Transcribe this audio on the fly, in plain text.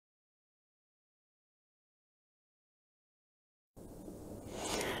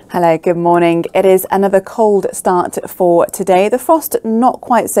Hello, good morning. It is another cold start for today. The frost not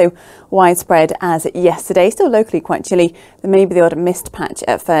quite so widespread as yesterday, still locally quite chilly. There may be the odd mist patch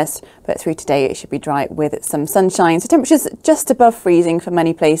at first, but through today it should be dry with some sunshine. So temperatures just above freezing for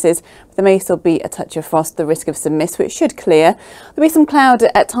many places, but there may still be a touch of frost, the risk of some mist, which should clear. There'll be some cloud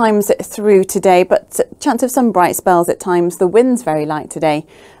at times through today, but chance of some bright spells at times. The wind's very light today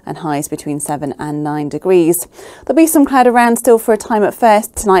and highs between 7 and 9 degrees. There'll be some cloud around still for a time at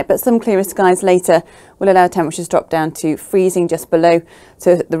first tonight, but some clearer skies later will allow temperatures drop down to freezing just below.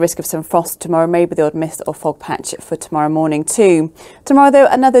 So the risk of some frost tomorrow, maybe the odd mist or fog patch for tomorrow morning too. Tomorrow though,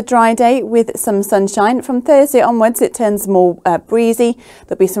 another dry day with some sunshine. From Thursday onwards it turns more breezy.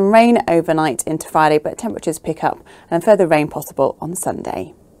 There'll be some rain overnight into Friday, but temperatures pick up and further rain possible on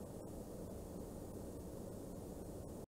Sunday.